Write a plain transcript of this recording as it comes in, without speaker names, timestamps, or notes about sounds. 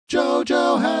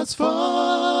JoJo has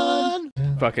fun.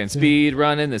 Fucking speed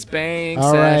running this bang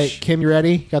All sesh. right, Kim, you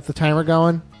ready? Got the timer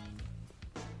going?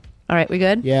 All right, we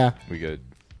good? Yeah. We good.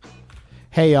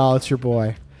 Hey, y'all, it's your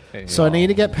boy. Hey, So I need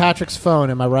to get Patrick's phone.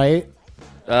 Am I right?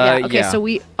 Yeah. Okay. So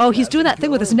we. Oh, he's doing that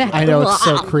thing with his neck. I know, it's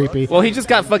so creepy. Well, he just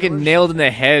got fucking nailed in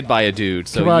the head by a dude.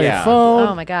 So Come on, your yeah. phone.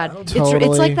 Oh my god. Totally.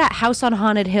 It's like that House on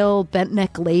Haunted Hill bent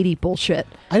neck lady bullshit.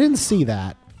 I didn't see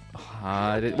that.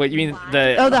 Wait, you mean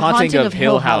the Oh, the Haunting of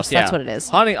Hill House? That's Yeah. what it is.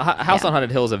 House Yeah. on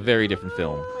Haunted Hill is a very different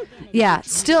film. Yeah.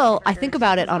 Still, I think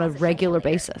about it on a regular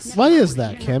basis. Why is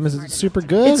that, Kim? Is it super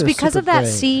good? It's or because super of that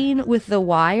great? scene with the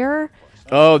wire.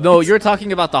 Oh no, you're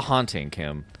talking about The Haunting,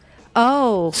 Kim.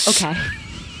 Oh, okay.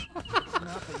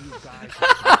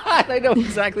 I know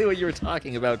exactly what you were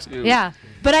talking about too. Yeah.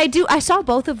 But I saw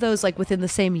both of those like within the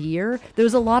same year. There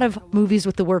was a lot of movies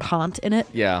with the word haunt in it.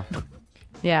 Yeah.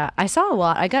 Yeah, I saw a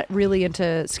lot. I got really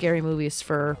into scary movies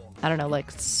for, I don't know,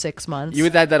 like 6 months. You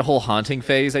had that whole haunting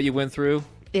phase that you went through.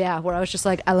 Yeah, where I was just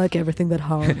like, I like everything that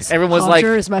haunts. Everyone was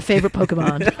Haunter like- is my favorite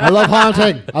Pokemon. I love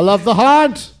haunting. I love the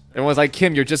haunt. Everyone was like,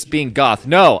 Kim, you're just being goth.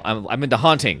 No, I'm into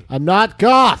haunting. I'm not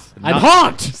goth. I'm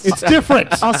haunt. It's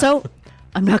different. Also,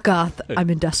 I'm not goth. I'm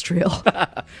industrial.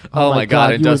 Oh my god, you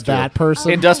were industrial. that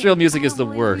person. Industrial music is the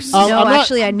worst. Oh, No, I'm not-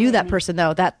 actually, I knew that person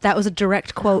though. That was a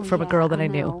direct quote from a girl that I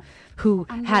knew, who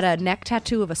had a neck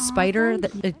tattoo of a spider,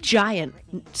 a giant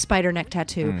spider neck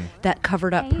tattoo that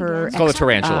covered up her called a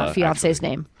tarantula, fiance's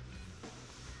name.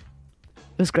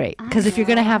 It was great because if you're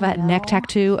gonna have a neck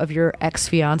tattoo of your ex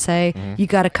fiance, you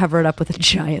got to cover it up with a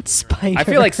giant spider. I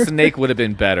feel like Snake would have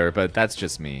been better, but that's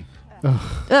just me.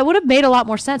 that would have made a lot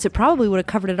more sense. It probably would have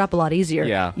covered it up a lot easier.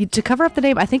 Yeah. To cover up the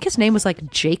name, I think his name was like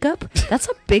Jacob. That's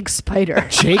a big spider.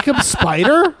 Jacob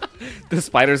Spider? The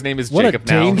spider's name is What Jacob a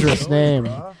dangerous name.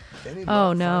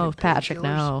 Oh no, Patrick,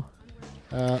 no.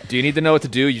 Do you need to know what to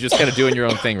do? You just gotta doing your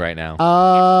own thing right now.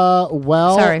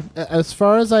 Well, Sorry. As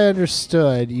far as I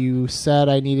understood, you said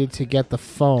I needed to get the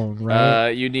phone,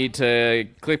 right? You need to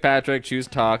click Patrick, choose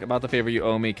talk about the favor you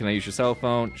owe me. Can I use your cell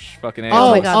phone? Fucking answer.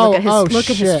 Oh, my God! Look at his oh, look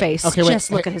at his shit. face. Okay, wait,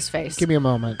 Just look hey, at his face. Give me a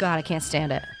moment. God, I can't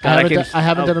stand it. God, I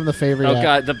haven't done him the favor Oh yet.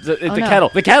 god, the Oh, the no. kettle,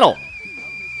 the kettle.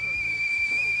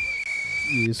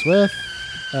 Use with.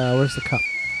 Where's the cup?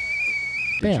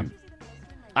 Bam.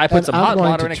 I put And some I'm hot going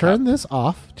water to in a turn cup. this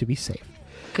off to be safe.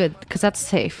 Good, because that's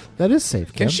safe. That is safe,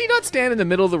 Kim. Can she not stand in the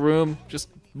middle of the room? Just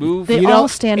move. They You all know,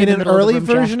 stand in in the an middle of the early room,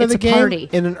 Jeff. version of It's the a game. party.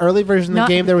 In an early version of Not-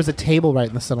 the game, there was a table right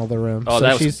in the center of the room. Oh, so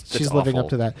that's she's living awful. up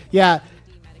to that. Yeah,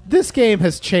 this game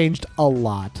has changed a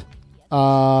lot.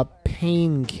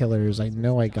 Painkillers. I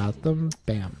know I got them.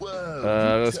 Bam.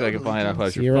 Let's go. I can find out.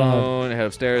 Close your You're on. phone. Head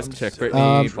upstairs. Check Brittany.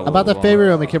 blah, blah, About the blah, favor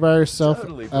blah. room, it by yourself.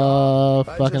 Totally, bro.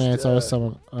 Fucking I just, it's always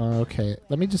someone. Okay,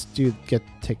 let me just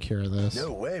take care of this.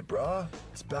 No way, brah.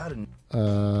 It's bad enough.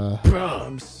 Uh,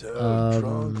 I'm so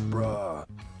drunk, brah.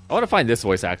 I want to find this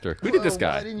voice actor. Who did this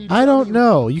guy? I don't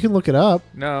know. You can look it up.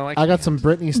 No, I got some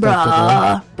Britney stuff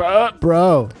to Bruh. do.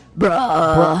 Bro,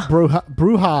 Bruh.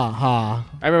 brouhaha.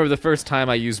 I remember the first time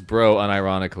I used bro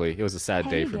unironically. It was a sad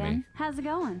day for me. How's it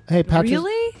going? Hey, Patrick.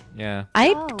 Really? Yeah. I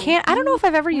Oh, can't. I don't know if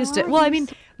I've ever used it. Well, I mean,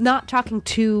 you? not talking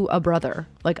to a brother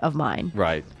like of mine,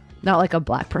 Right. not like a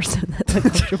black person that's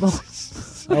uncomfortable.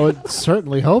 I would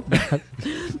certainly hope not.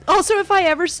 Also, if I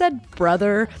ever said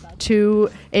brother to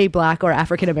a black or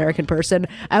African American person,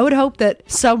 I would hope that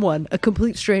someone, a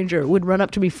complete stranger, would run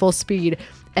up to me full speed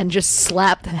and just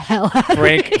slap the hell out of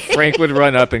me. Frank would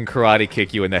run up and karate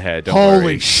kick you in the head. Don't Holy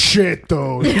worry. shit,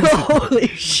 dude. Holy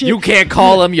shit. You can't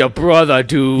call him your brother,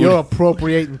 dude. You're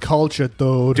appropriating culture,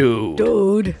 dude.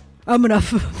 Dude, I'm gonna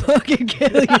fucking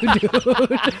kill you,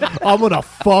 dude. I'm gonna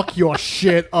fuck your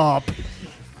shit up.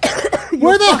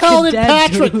 Where the hell did dead,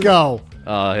 Patrick dude. go?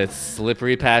 It's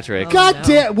Slippery Patrick. God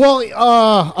damn. Well,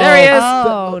 There he is.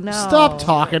 Oh, no. Stop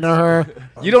talking to her.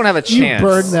 You don't have a You chance.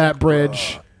 burned that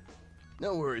bridge.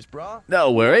 No worries, brah.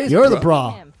 No worries. You're the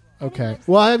bra. Okay.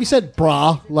 Well, have you said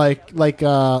bra like Kind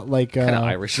of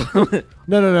Irish.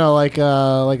 No, like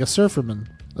a surferman,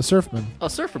 a surfman, Oh,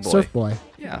 surfer boy. surf boy.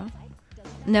 Yeah.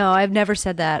 No, I've never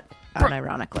said that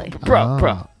unironically.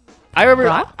 Bro. I remember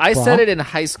Bra? I Bra? said it in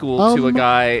high school to a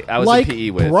guy I was like in PE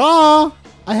with. bra.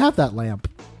 I have that lamp.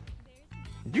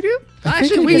 You do? I think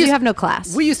Actually, I we do. Because used, you have no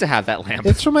class. we used to have that lamp.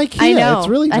 It's from IKEA. I know. It's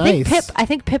really nice. I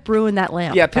think Pip ruined that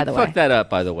lamp. Yeah, by Pip the fucked way. that up,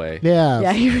 by the way. Yeah.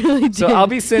 Yeah, he really did. So I'll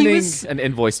be He sending was- an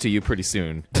invoice to you pretty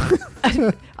soon.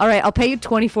 All right, I'll pay you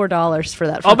 $24 for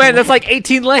that. Oh fucking man, that's lamp. like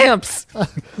 18 lamps.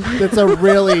 It's a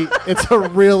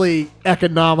really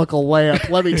economical lamp.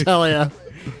 Let me tell you.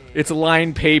 It's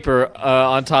lined paper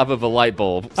on top of a light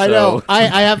bulb. I so- know. I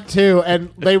have two, and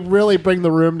they really bring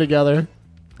the room together.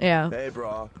 Yeah. Hey,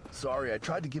 brah. sorry. I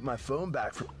tried to get my phone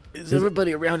back from. Is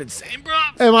everybody around insane, bro?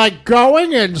 Am I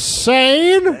going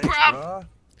insane? Thanks, brah.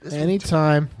 This was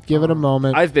Anytime. Give it a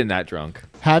moment. I've been that drunk.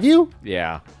 Have you?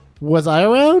 Yeah. Was I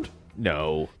around?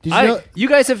 No. Did you know- You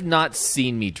guys have not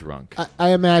seen me drunk. I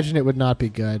imagine it would not be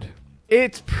good.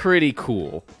 It's pretty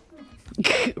cool.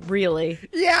 Really?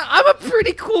 Yeah, I'm a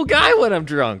pretty cool guy when I'm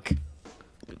drunk.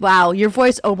 Wow, your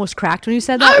voice almost cracked when you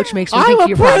said that, which makes me I'm think a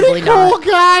you're pretty probably cool not.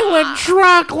 guy when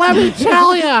drunk, let me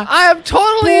tell ya. I am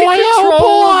totally Boy, in oh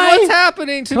control of boy. what's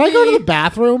happening to Can me. I go to the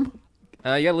bathroom?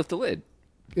 You gotta lift the lid.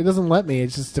 It doesn't let me.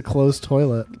 It's just a closed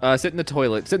toilet. Sit in the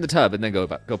toilet. Sit in the tub and then go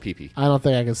pee pee. I don't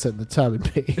think I can sit in the tub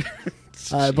and pee.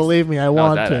 Believe me, I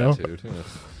want that to. attitude.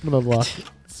 I'm gonna look.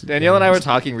 Danielle and I were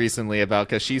talking recently about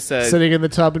because she said Sitting in the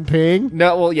tub and peeing?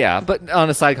 no, well, yeah, but on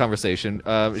a side conversation,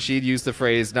 she'd used the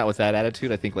phrase "not with that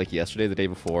attitude." I think like yesterday, the day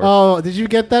before. Oh, did you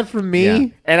get that from me? Yeah.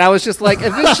 And I was just like,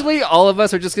 eventually, all of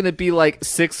us are just gonna be like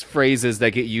 6 phrases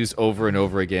that get used over and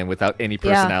over again without any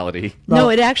personality. No,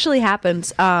 it actually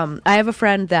happens. I have a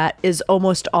friend that is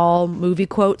almost all movie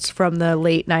quotes from the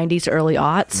late 90s, early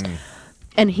aughts.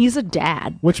 And he's a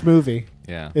dad. Which movie?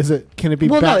 Yeah. Is it? Can it be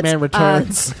Well, no, Batman it's,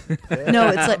 Returns?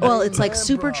 No, it's like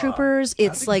Super brah. Troopers.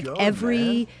 It's How's it like going, every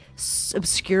man?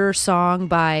 obscure song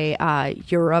by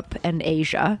Europe and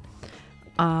Asia.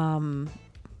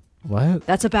 What?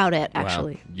 That's about it, Wow.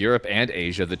 actually. Europe and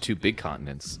Asia, the 2 big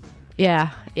continents.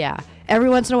 Yeah, yeah. Every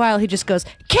once in a while, he just goes,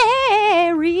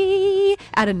 Carrie,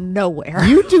 out of nowhere.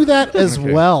 You do that as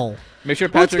well. Make sure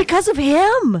Well, it's Patrick. because of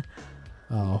him.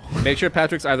 Oh. Make sure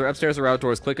Patrick's either upstairs or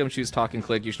outdoors. Click him, choose talk and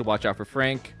click. You should watch out for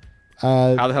Frank.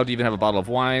 Uh, How the hell do you even have a bottle of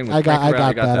wine? With I got Frank around?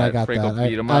 You that. I got Frank will that.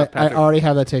 beat him I up. Patrick, already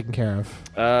have that taken care of.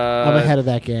 I'm ahead of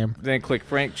that game. Then click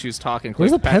Frank, choose talk and click.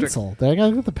 Where's the Patrick. pencil? Did I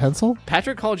gotta get the pencil?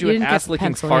 Patrick called you, You an didn't get the ass-licking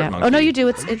pencil fart yet. monkey. Oh, no, you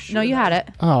do. No, you had it.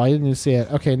 Oh, I didn't even see it.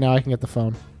 Okay, now I can get the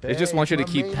phone. It just Hey, wants you to my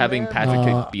keep main having man. Patrick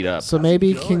get beat up. So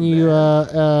maybe How's it can going, you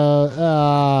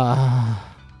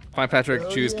Find Patrick, Oh,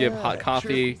 choose give yeah, hot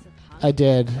coffee. I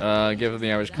did. Give him the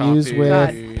average coffee. Use with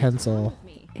God. pencil.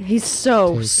 He's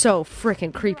so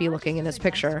freaking creepy looking in this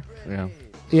picture. Yeah.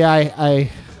 Yeah,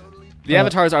 I The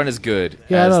avatars aren't as good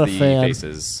Yeah, I'm as not a the fan.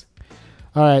 faces.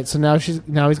 all right, so now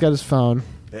he's got his phone.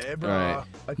 Hey, brah. Alright.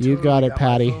 I You totally got it, my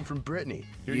Patty. phone From Brittany.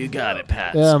 Here You got it,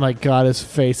 Pat. Oh my god, his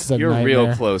face is a You're nightmare.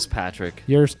 real close, Patrick.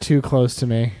 You're too close to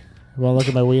me. Well, look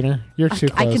at my wiener. You're too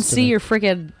close. I can to see me. your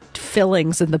friggin'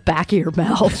 fillings in the back of your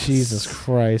mouth. Jesus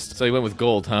Christ. So you went with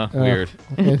gold, huh? Weird.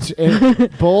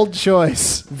 Bold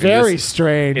choice. Very this-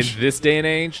 strange. In this day and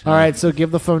age. All right, so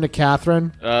give the phone to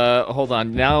Catherine. Hold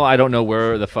on. Now I don't know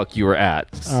where the fuck you were at.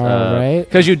 All right.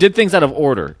 Because you did things out of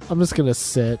order. I'm just gonna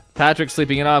sit. Patrick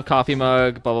sleeping it off, coffee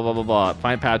mug, blah, blah, blah, blah, blah.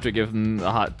 Find Patrick, give him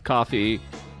a hot coffee.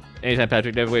 Anytime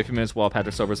Patrick, wait a few minutes while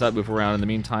Patrick sobers up, move around. In the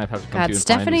meantime, Patrick comes to God, you and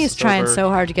Stephanie finds is trying sober. so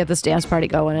hard to get this dance party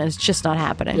going, and it's just not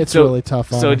happening. It's So- really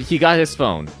tough. On So her. he got his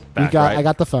phone back, right? I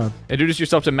got the phone. Introduce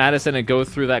yourself to Madison and go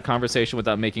through that conversation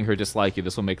without making her dislike you.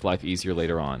 This will make life easier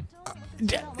later on.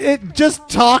 Just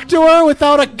talk to her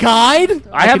without a guide.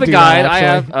 I have could a do guide. that, I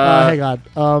actually. have,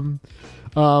 hang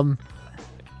on.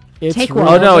 It's Take real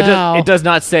one. Oh no, now. it does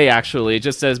not say actually. It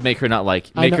just says make her not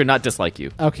like, I make know- her not dislike you.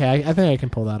 Okay, I think I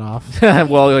can pull that off.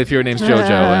 Well, if your name's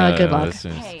JoJo, Good luck. this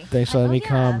is- Hey, Thanks for letting me yeah,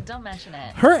 come. Don't mention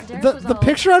it. Her Derek the, was the all,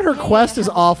 picture on her "Hey, quest I is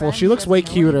have a awful. friend She who looks doesn't way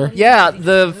know cuter. anybody." Yeah,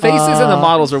 the faces and the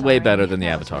models are way Sorry. better than the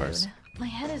That was avatars. rude. My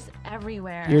head is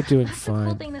everywhere. You're doing That's a cool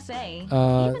fine. thing to say.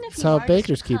 That's Even if you how are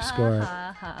bakers just- keep score.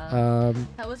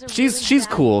 That was a She's really bad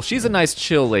cool. She's a nice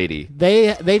chill lady.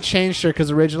 They changed her because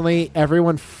originally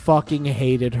everyone fucking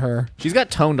hated her. She's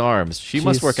got toned arms. She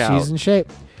must work out. She's in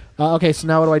shape. Okay, so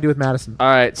now what do I do with Madison? All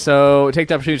right, so take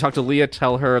the opportunity to talk to Leah.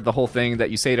 Tell her the whole thing that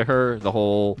you say to her. The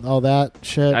whole All that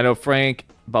shit. I know Frank,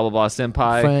 blah blah blah,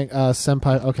 senpai. Frank,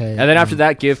 senpai. Okay. And then after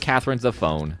that, give Catherine the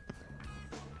phone.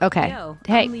 Okay. Yo,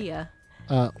 Hey. I'm Leah.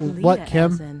 what, Leah,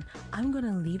 Kim? as in, I'm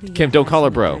gonna leave you Kim, don't call her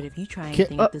bro. If you try Kim-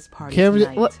 anything at this party Kim,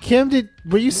 tonight. Kim,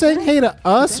 were you saying hey to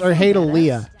us or hey to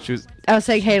Leah? She was. I was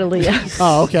saying hey to Leah.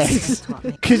 Oh, okay.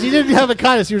 Because you didn't have the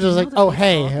kindness. You were just like, oh,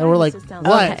 hey. And we're like,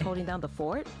 what? Holding down the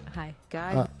fort. Hi.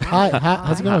 God. Hi,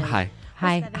 how's it going? Hi.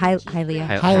 Hi, Leah.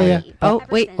 Hi, Leah. Oh,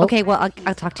 wait. Okay, well,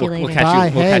 I'll talk to you We'll later. catch you-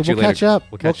 Bye. we'll Hey, catch you we'll later. catch up. We'll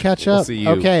We'll catch- catch we'll up. see you.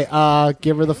 Okay,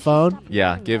 give her the phone.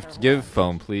 Yeah, give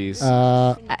phone, please.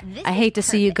 Uh, I hate to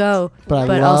see you go, But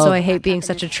but, I also love- I hate being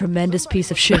such a tremendous piece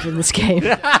of shit in this game.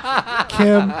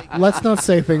 Kim, let's not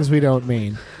say things we don't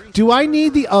mean. Do I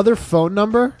need the other phone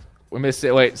number? We missed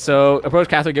it. Wait, so approach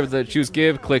Catherine, give her the choose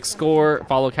give, click score,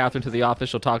 follow Catherine to the office.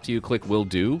 She'll talk to you, click will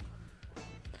do.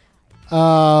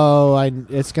 Oh,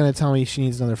 it's going to tell me she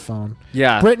needs another phone.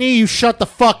 Yeah. Brittany, you shut the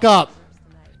fuck up.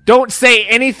 Don't say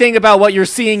anything about what you're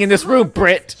seeing in this room,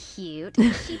 Brit. Cute.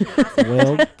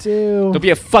 Will do. Don't be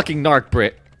a fucking narc,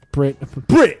 Brit. Brit.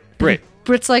 Brit.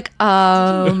 Brit's like,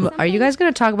 are you guys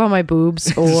gonna talk about my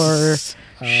boobs or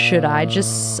should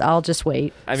I'll just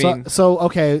wait? I mean,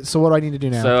 Okay. So what do I need to do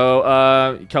now?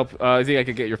 Kelp, I think I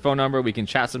could get your phone number. We can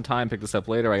chat sometime. Pick this up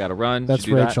later. I gotta run. That's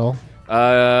Should do that? Rachel.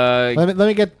 Let Let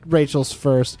me get Rachel's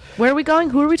first. Where are we going?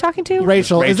 Who are we talking to?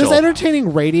 Rachel, is this Rachel.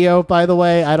 entertaining radio? By the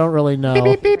way, I don't really know.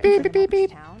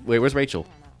 Wait, where's Rachel?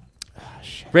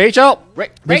 Rachel. There's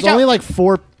Rachel. only like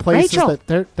 4 places Rachel.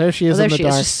 that there she is There in the she is,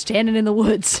 dark, just standing in the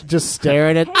woods. just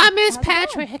staring at. I miss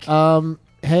Patrick.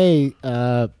 Hey,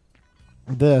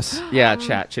 this. Yeah,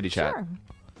 chitty chat. Sure.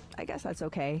 I guess that's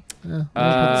okay.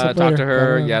 Talk to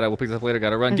her. Yeah, we'll pick this up later.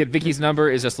 Gotta run. Get Vicky's number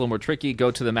is just a little more tricky. Go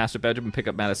to the master bedroom and pick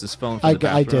up Madison's phone from the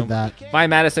bathroom. I did that. Find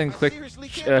Madison, click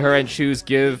her and choose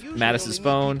give Madison's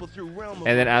phone, and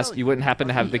then ask. You wouldn't happen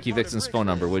to have Vicky Vixen's phone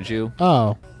number, would you?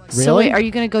 Oh, really? So wait, are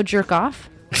you gonna go jerk off?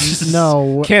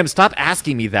 No. Kim, stop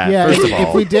asking me that. Yeah, first of all,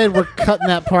 if we did, we're cutting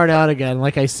that part out again.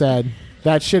 Like I said,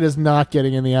 that shit is not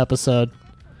getting in the episode.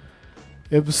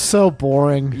 It was so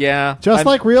boring. yeah, Just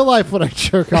like real life when I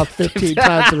jerk off 15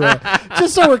 times in a row.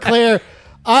 Just so we're clear,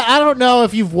 I don't know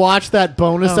if you've watched that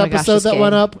bonus Oh my gosh, episode this that game.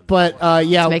 went up, but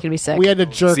yeah, It's making me sick. we had to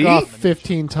jerk See? off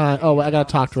 15 times. Oh, I gotta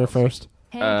talk to her first.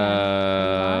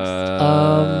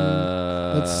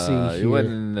 Let's see You here.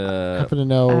 wouldn't. Happen to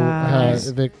know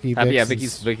Vicky. Yeah,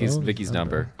 Vixen's Vicky's phone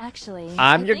number. Actually,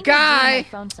 I'm I your think I do have guy. my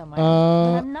phone somewhere, but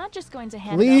I'm not just going to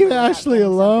hand it Leave over without Ashley getting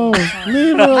alone. something from her.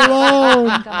 Leave her alone.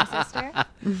 Got my sister?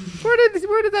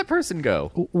 Where did that person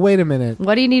go? Wait a minute.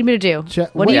 What do you need me to do?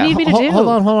 What do you yeah, need me to do? Hold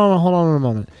on a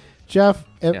moment. Jeff,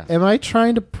 Yeah. am I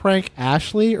trying to prank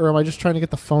Ashley or am I just trying to get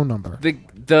the phone number?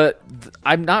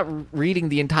 I'm not reading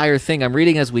the entire thing. I'm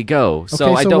reading as we go,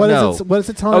 so Okay, I don't what know. What is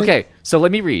it telling? Okay, so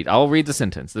let me read. I'll read the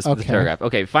sentence. This Okay. paragraph.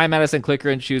 Okay, find Madison, click her,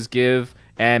 and choose give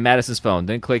and Madison's phone.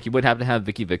 Then click. You would have to have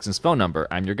Vicky Vixen's phone number.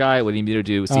 I'm your guy. What do you need me to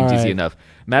do? Seems All easy right. enough.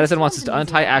 Madison wants us to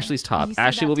untie Ashley's top. You see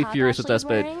Ashley that will be top furious with us,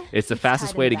 Ashley's but wearing? it's the It's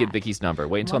fastest tied way in to the get back. Vicky's number.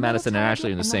 Wait until One little Madison and tug, Ashley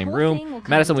are in the and the same whole room. thing will come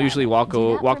Madison will undone. usually walk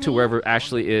Do that to for me. wherever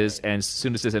Ashley is, and as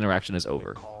soon as this interaction is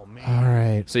over. All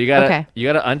right. So you gotta Okay.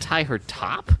 untie her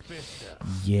top.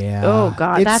 Yeah. Oh,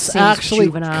 God, it's that seems actually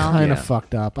juvenile. kind of Yeah.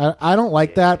 fucked up. I don't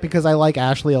like that because I like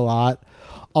Ashley a lot.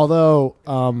 Although,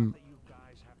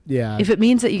 yeah. If it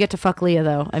means that you get to fuck Leah,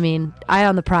 though, I mean, eye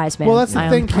on the prize, man. Well, that's the Eye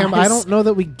on thing, Kim. I prize. don't know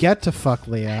that we get to fuck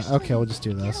Leah. Okay, we'll just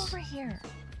do Get this. over here.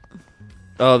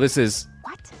 Oh, this is.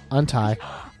 What? Untie.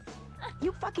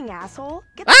 You fucking asshole.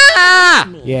 Get Ah!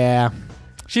 me. Yeah.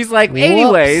 She's like, Whoops.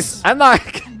 anyways, I'm not.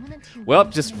 Well,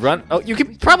 just run. Oh, you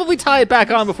can probably tie it back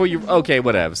on before you. Okay,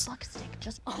 whatevs. Fuck stick.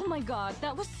 Just. Oh my god,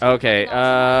 that was. So Okay,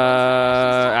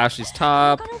 Ashley's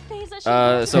top.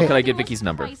 So Hey. could I get Vicky's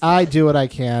number? I do what I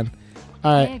can.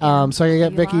 All right. So I can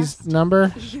get You Vicky's lost.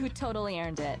 number. You totally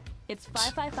earned it. It's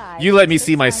 555. You let me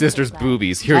see my sister's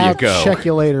boobies. Here you I'll go. check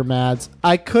you later, Mads.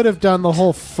 I could have done the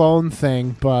whole phone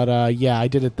thing, but yeah, I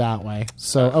did it that way.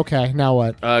 So okay, now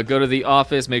what? Go to the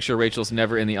office. Make sure Rachel's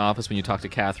never in the office when you talk to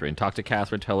Catherine. Talk to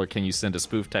Catherine. Tell her, can you send a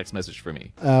spoof text message for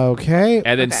me? Okay.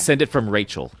 And then send it from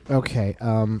Rachel. Okay.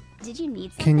 Did you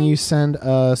need something? Can you send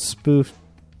a spoof?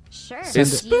 Sure.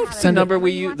 Is spoof the send it- number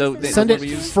we use? Send the it number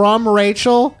we use? from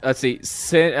Rachel. Let's see.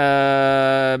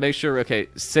 Make sure. Okay,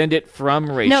 send it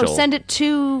from Rachel. No, send it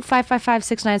to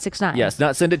 555-6969. Yes,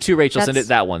 not send it to Rachel. Send That's- it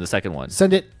that one, the second one.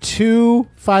 Send it to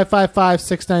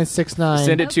 555-6969.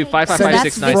 Send it to Okay.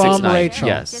 555-6969. From Rachel.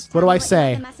 Yes. What do I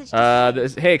say?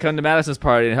 Hey, come to Madison's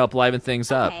party and help liven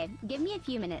things up. Okay, give me a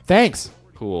few minutes. Thanks.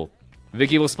 Cool.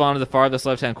 Vicky will spawn in the farthest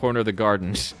left-hand corner of the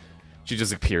garden. She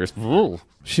just appears. Ooh.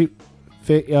 Shoot.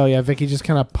 Oh yeah, Vicky just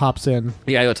kind of pops in.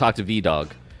 Yeah, I go talk to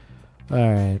V-Dog. All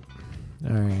right.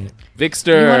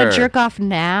 Vikster. You want to jerk off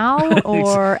now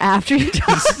or after you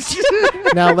talk?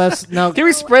 Now now. Can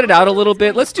we spread it out a little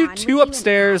bit? Let's do 2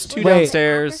 upstairs, 2 Wait.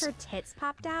 downstairs. After her tits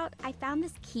popped out, I found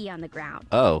this key on the ground.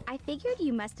 Oh. I figured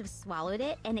you must have swallowed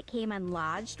it and it came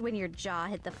unlodged when your jaw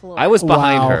hit the floor. I was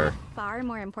behind Wow. her. far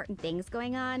more important things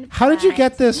going on. How did you but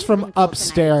get this you've from been cool tonight,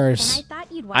 upstairs? and I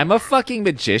thought you'd want I'm a that. fucking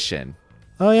magician.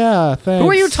 Oh yeah, thanks. Who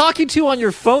are you talking to on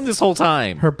your phone this whole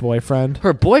time? Her boyfriend.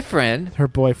 Her boyfriend? Her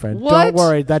boyfriend. What? Don't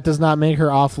worry, that does not make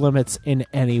her off limits in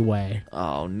any way.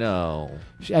 Oh, no.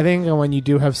 I think when you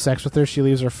do have sex with her, she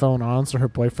leaves her phone on so her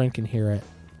boyfriend can hear it.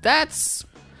 That's...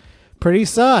 Pretty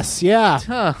sus, yeah.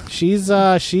 Huh. She's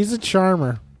a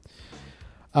charmer.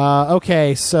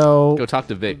 Okay, so Go talk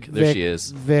to Vic. There she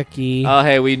is. Vicky. Oh,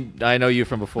 hey, I know you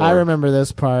from before. I remember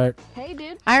this part. Hey,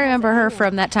 dude. I remember her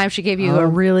from that time she gave you a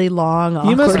really long,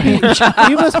 You must awkward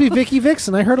be you must be Vicky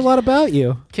Vixen. I heard a lot about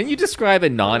you. Can you describe a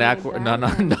non-awkward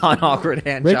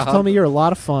hand Rachel job? told me you're a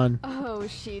lot of fun. Oh,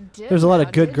 she did. There's a lot of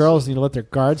now, good did girls she? need to let their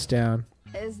guards down.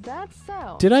 Is that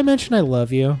so? Did I mention I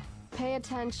love you? Pay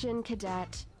attention,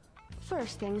 cadet.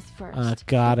 First things first.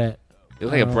 Got it. You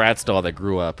look like a Bratz doll that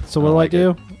grew up. So what do I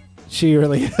do? She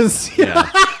really is. Yeah.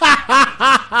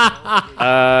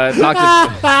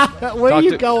 Talk Where are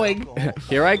you to- going?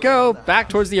 Here I go. Back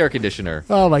towards the air conditioner.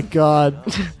 Oh my god.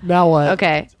 Now what?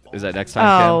 Okay. Is that next time,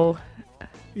 Oh,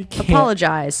 You can't-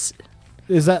 apologize.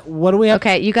 Is that what do we have?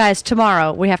 Okay, you guys,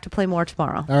 tomorrow. We have to play more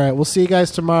tomorrow. All right, we'll see you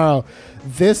guys tomorrow.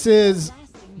 This is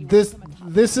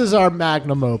our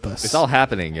magnum opus. It's all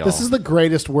happening, y'all. This is the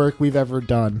greatest work we've ever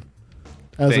done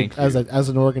as Thank you. as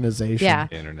an organization. Yeah.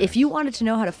 Internet. If you wanted to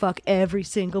know how to fuck every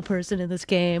single person in this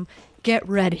game, get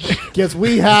ready. Because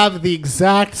we have the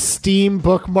exact Steam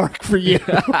bookmark for you.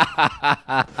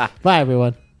 Bye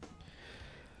everyone.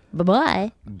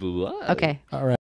 Bye-bye. Blah. Okay. All right.